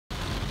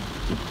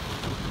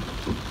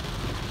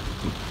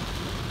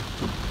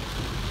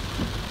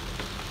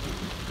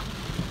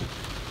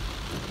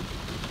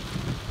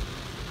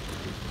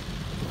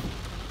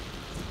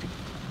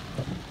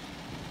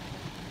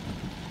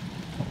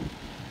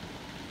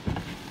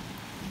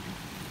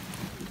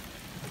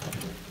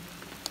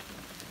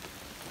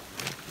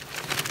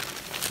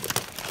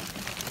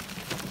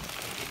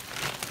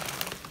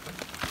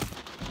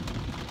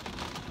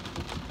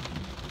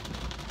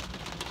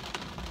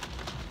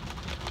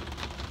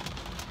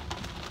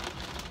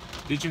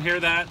Did you hear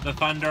that? The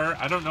thunder?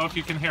 I don't know if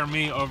you can hear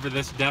me over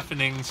this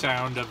deafening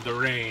sound of the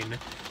rain,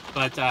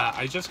 but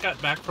I just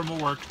got back from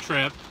a work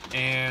trip,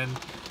 and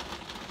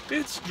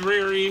it's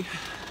dreary,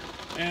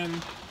 and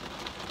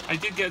I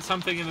did get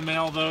something in the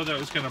mail, though, that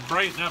was going to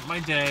brighten up my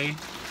day,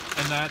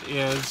 and that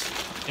is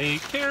a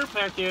care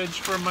package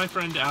from my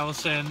friend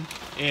Allison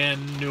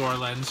in New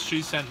Orleans.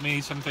 She sent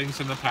me some things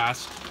in the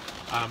past,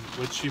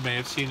 which you may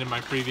have seen in my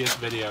previous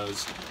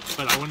videos.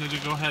 But I wanted to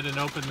go ahead and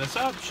open this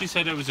up. She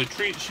said it was a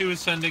treat she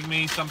was sending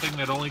me, something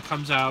that only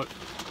comes out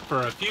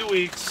for a few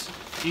weeks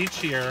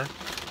each year.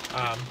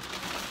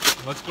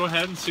 Let's go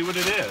ahead and see what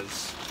it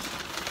is.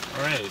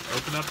 Alright,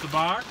 open up the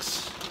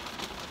box.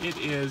 It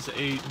is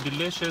a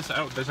delicious...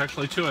 Oh, there's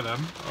actually two of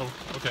them. Oh,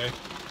 okay.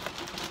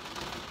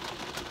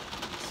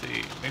 Let's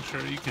see, make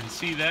sure you can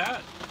see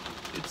that.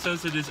 It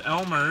says it is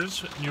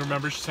Elmer's. And you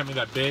remember she sent me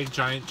that big,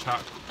 giant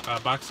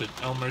box of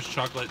Elmer's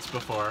chocolates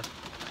before.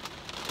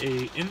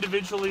 A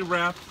individually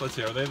wrapped, let's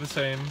see, are they the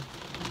same?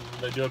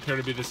 They do appear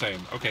to be the same.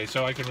 Okay,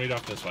 so I can read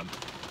off this one.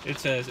 It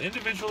says,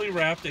 individually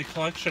wrapped, a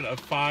collection of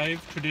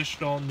 5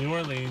 traditional New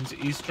Orleans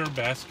Easter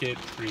basket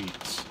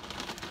treats.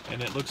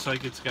 And it looks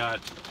like it's got,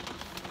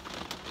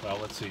 well,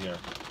 let's see here.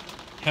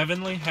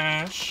 Heavenly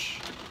Hash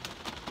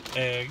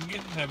egg,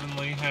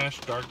 Heavenly Hash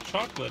dark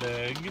chocolate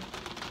egg,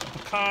 a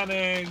pecan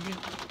egg,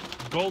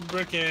 gold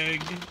brick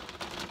egg.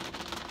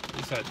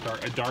 Is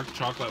that a dark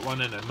chocolate one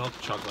and a milk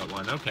chocolate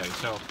one? Okay,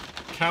 so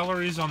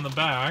calories on the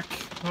back,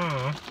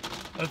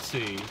 let's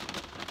see,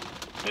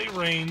 they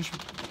range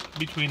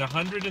between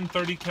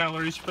 130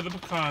 calories for the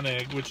pecan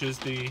egg, which is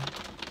the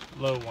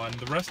low one.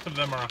 The rest of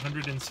them are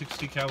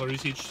 160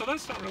 calories each, so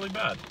that's not really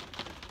bad.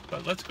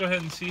 But let's go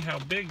ahead and see how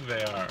big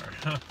they are.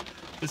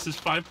 This is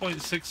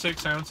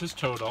 5.66 ounces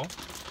total.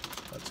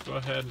 Let's go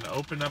ahead and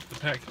open up the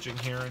packaging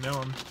here. I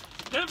know I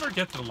never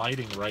get the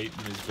lighting right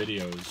in these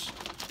videos.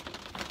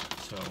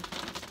 So,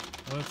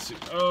 let's see.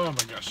 Oh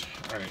my gosh.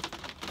 Alright.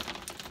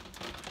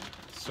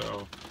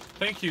 So,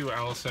 thank you,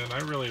 Allison. I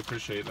really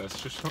appreciate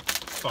this. Just so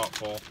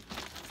thoughtful.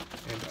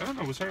 And I don't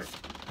know, was there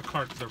a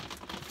card there?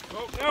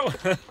 Oh,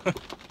 no!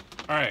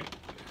 Alright.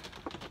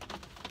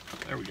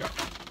 There we go.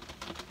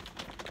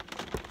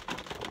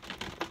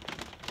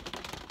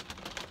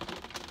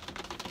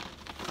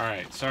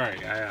 Alright,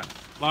 sorry. I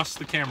lost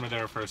the camera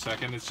there for a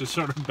second. It's just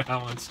sort of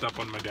balanced up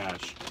on my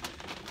dash.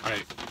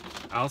 Alright.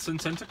 Allison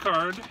sent a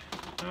card.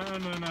 No.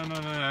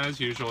 As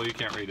usual, you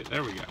can't read it.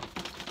 There we go.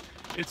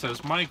 It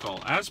says,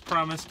 Michael, as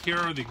promised, here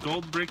are the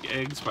gold brick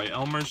eggs by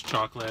Elmer's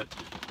Chocolate.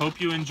 Hope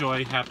you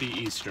enjoy. Happy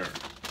Easter.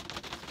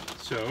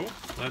 So,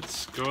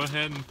 let's go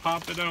ahead and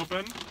pop it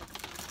open.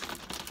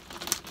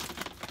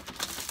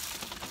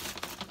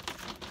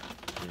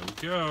 Here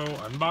we go.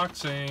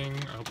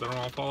 Unboxing. I hope they don't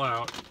all fall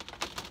out.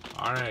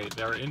 Alright,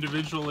 they're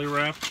individually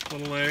wrapped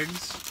little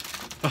eggs.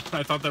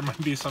 I thought there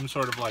might be some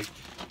sort of like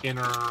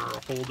inner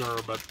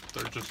holder, but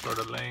they're just sort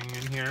of laying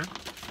in here.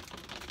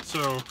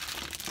 So,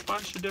 a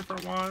bunch of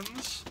different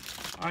ones.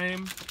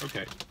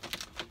 Okay.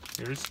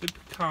 Here's the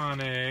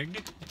pecan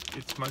egg.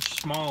 It's much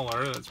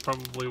smaller. That's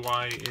probably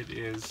why it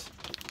is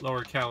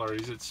lower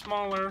calories. It's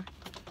smaller,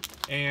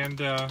 and,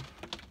 well,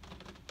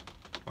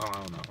 I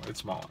don't know. It's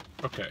smaller.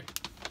 Okay.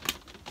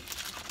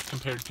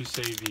 Compared to,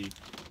 say, the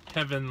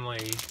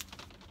Heavenly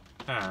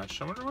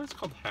Hash. I wonder why it's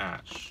called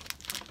Hash.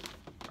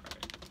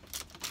 Alright.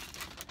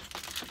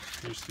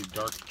 Here's the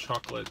dark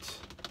chocolate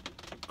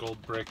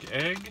gold brick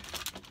egg.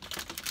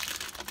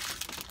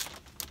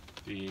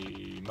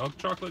 The milk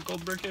chocolate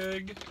gold brick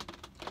egg.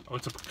 Oh,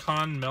 it's a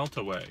pecan melt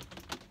away.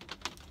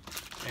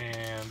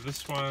 And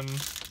this one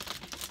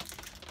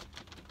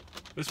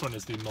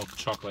is the milk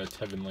chocolate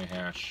Heavenly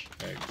Hash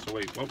egg. So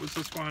wait, what was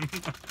this one?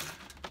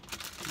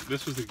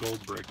 This was the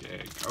gold brick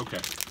egg.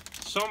 Okay.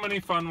 So many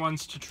fun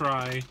ones to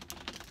try.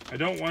 I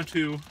don't want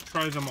to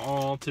try them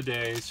all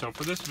today, so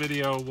for this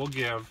video, we'll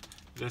give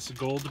this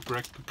gold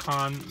brick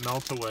pecan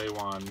melt away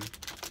one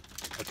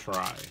a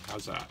try.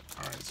 How's that?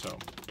 Alright, so I'm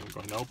going to go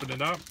ahead and open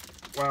it up.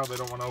 Wow, they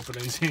don't want to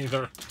open these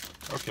either.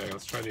 Okay,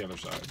 let's try the other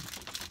side.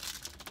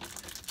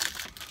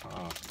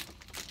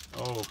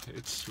 Oh,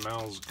 it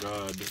smells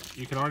good.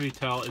 You can already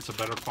tell it's a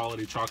better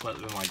quality chocolate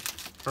than like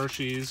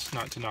Hershey's.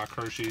 Not to knock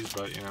Hershey's,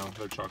 but you know,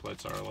 their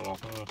chocolates are a little...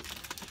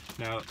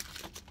 Now,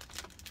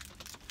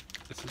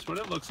 this is what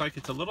it looks like.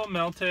 It's a little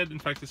melted. In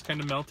fact, it's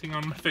kind of melting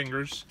on my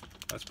fingers.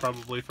 That's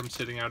probably from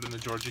sitting out in the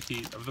Georgia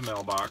heat of the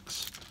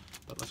mailbox.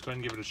 But let's go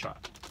ahead and give it a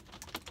shot.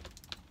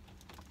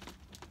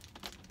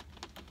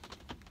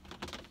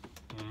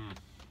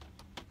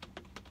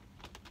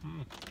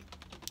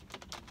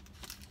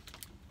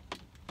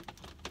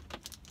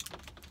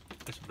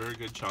 It's very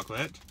good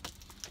chocolate.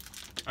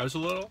 I was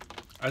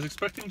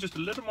expecting just a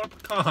little more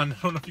pecan. I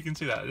don't know if you can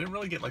see that. I didn't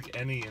really get like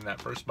any in that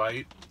first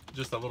bite.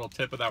 Just a little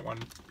tip of that one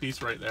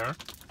piece right there.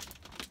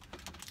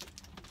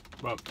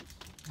 But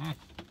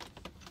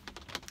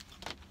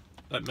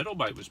that middle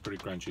bite was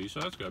pretty crunchy, so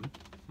that's good.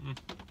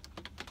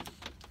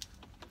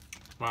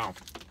 Wow.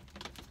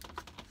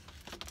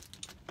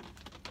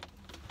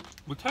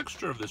 The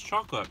texture of this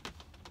chocolate,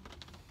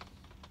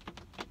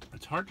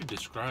 it's hard to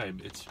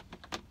describe. It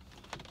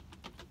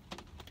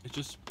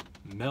just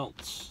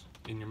melts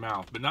in your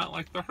mouth, but not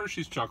like the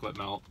Hershey's chocolate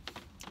melt.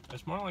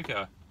 It's more like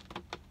a,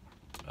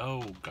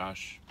 oh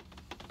gosh,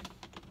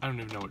 I don't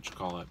even know what you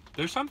call it.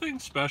 There's something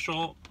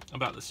special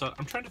about the,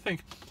 I'm trying to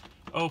think,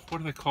 oh,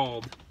 what are they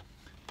called?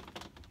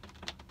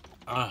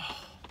 I'm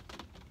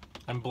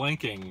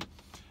blanking.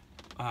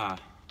 I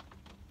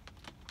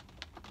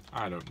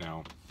don't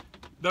know.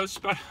 Those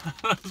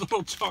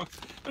little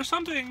there's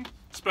something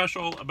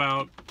special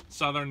about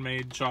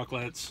Southern-made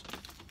chocolates.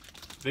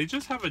 They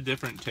just have a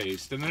different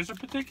taste, and there's a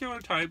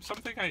particular type,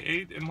 something I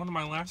ate in one of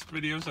my last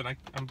videos, and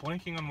I'm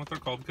blanking on what they're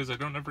called because I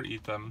don't ever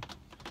eat them.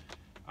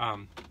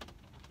 Oh,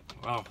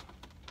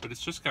 but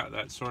it's just got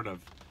that sort of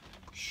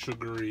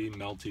sugary,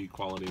 melty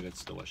quality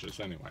that's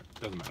delicious. Anyway,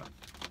 doesn't matter.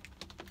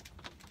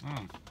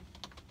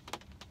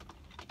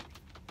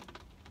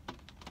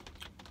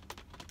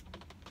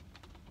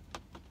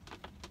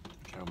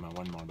 Try my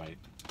one more bite.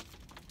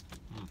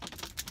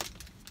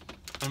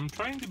 I'm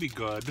trying to be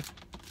good,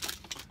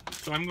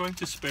 so I'm going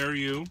to spare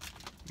you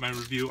my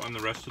review on the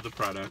rest of the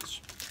products.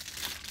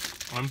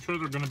 I'm sure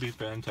they're going to be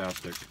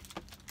fantastic.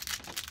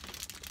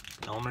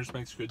 Elmer's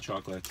makes good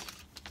chocolates.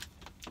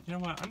 You know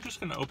what? I'm just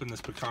going to open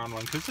this pecan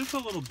one because it's a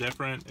little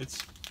different.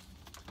 It's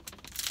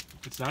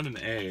not an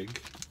egg.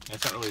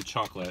 It's not really a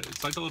chocolate.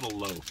 It's like a little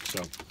loaf.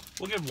 So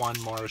we'll give one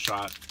more a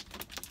shot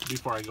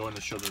before I go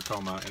into sugar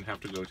coma and have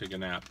to go take a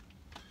nap.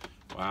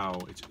 Wow,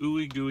 it's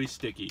ooey gooey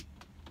sticky.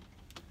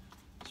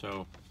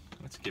 So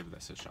let's give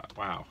this a shot.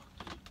 Wow.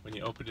 When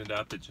you open it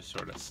up, it just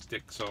sort of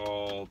sticks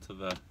all to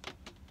the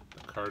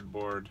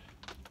cardboard.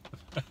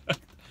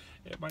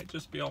 It might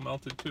just be all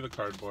melted to the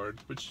cardboard,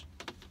 which,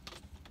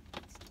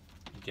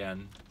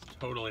 again,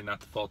 totally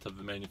not the fault of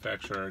the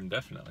manufacturer, and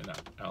definitely not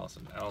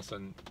Allison.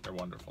 Allison, you're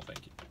wonderful,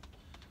 thank you.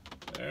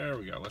 There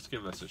we go. Let's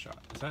give this a shot.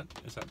 Is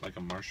that like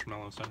a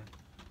marshmallow center?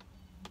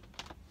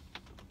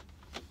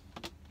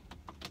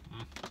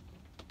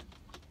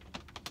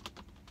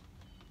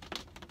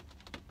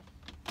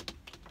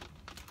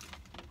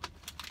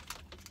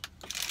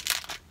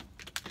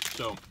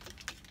 So,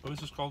 what was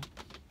this called?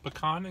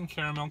 Pecan and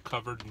caramel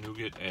covered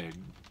nougat egg.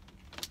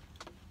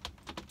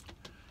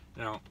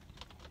 Now,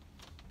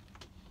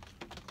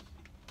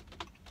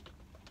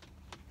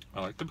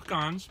 I like the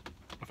pecans.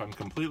 If I'm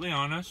completely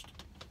honest,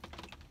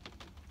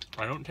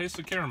 I don't taste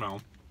the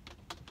caramel.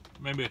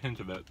 Maybe a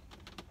hint of it.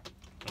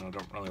 And I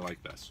don't really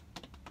like this.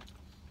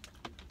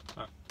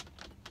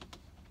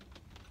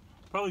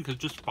 Probably because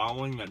just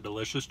following that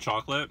delicious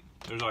chocolate,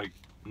 there's like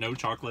no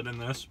chocolate in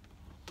this.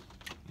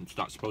 It's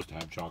not supposed to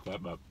have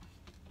chocolate, but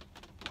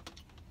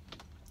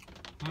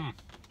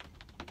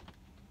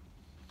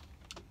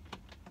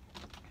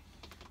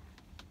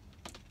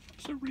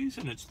there's a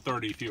reason it's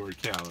 30 fewer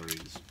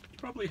calories. It's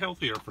probably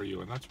healthier for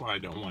you, and that's why I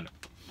don't want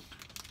it.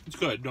 It's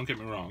good, don't get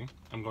me wrong.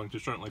 I'm going to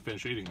certainly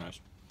finish eating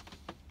this.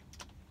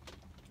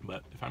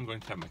 But if I'm going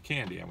to have my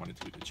candy, I want it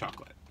to be the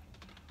chocolate.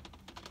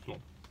 So,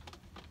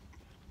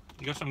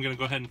 I guess I'm going to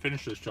go ahead and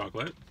finish this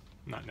chocolate.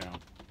 Not now.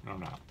 No,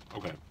 not.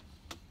 Okay.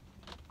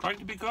 Trying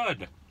to be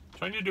good.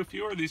 Trying to do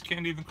fewer of these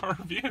candy in the car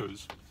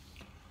reviews.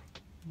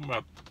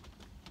 Well,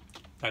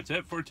 that's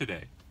it for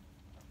today.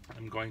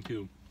 I'm going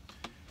to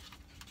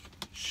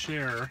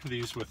share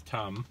these with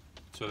Tom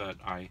so that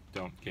I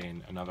don't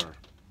gain another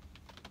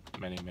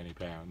many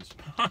pounds.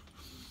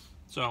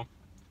 So,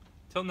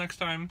 till next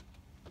time,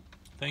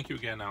 thank you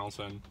again,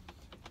 Allison.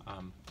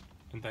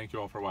 And thank you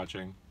all for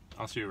watching.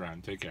 I'll see you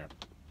around. Take care.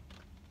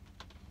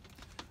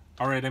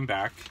 Alright, I'm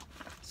back.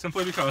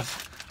 Simply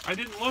because I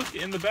didn't look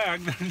in the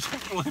bag. There's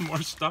actually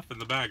more stuff in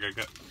the bag. I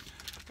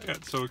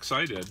got so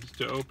excited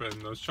to open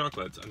those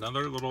chocolates.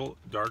 Another little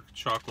dark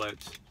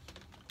chocolate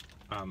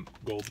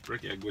gold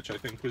brick egg, which I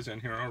think was in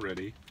here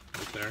already.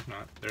 Is there?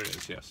 Not. There it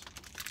is, yes.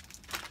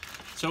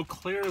 So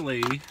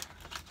clearly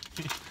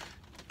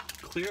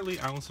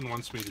Allison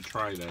wants me to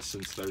try this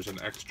since there's an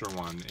extra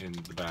one in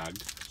the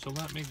bag. So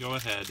let me go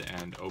ahead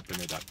and open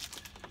it up.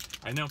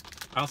 I know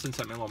Allison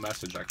sent me a little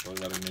message actually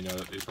letting me know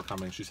that these were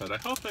coming. She said, I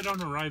hope they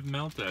don't arrive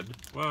melted.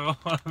 Well,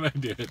 they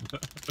did.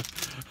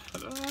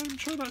 I'm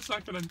sure that's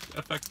not going to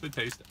affect the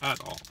taste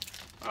at all.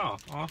 Oh,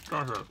 I'll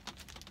try her.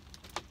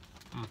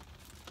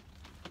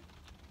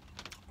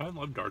 I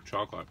love dark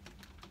chocolate.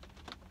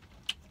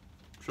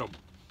 So,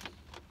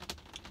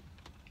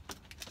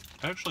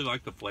 I actually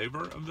like the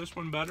flavor of this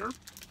one better.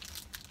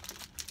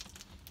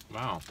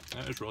 Wow,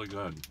 that is really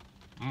good.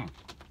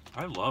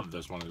 I love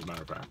this one as a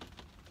matter of fact.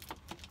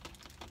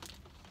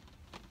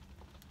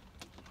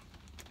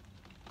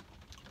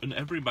 And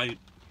every bite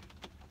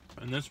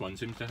in this one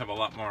seems to have a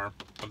lot more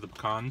of the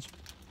pecans.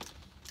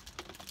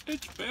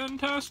 It's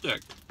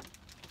fantastic.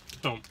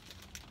 So,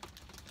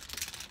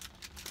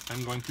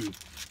 I'm going to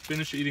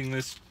finish eating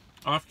this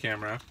off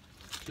camera,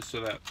 just so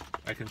that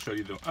I can show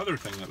you the other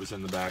thing that was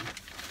in the bag.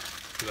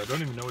 Because I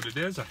don't even know what it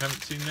is. I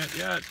haven't seen it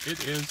yet.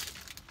 It is,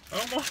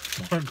 oh,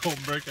 more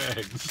golden brick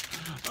eggs.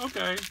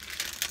 Okay,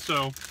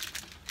 so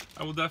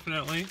I will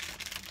definitely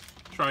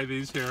try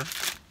these here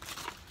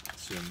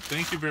soon.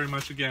 Thank you very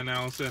much again,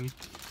 Allison.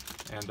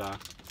 And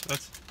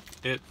that's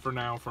it for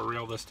now, for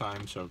real this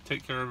time. So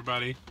take care,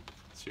 everybody.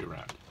 See you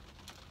around.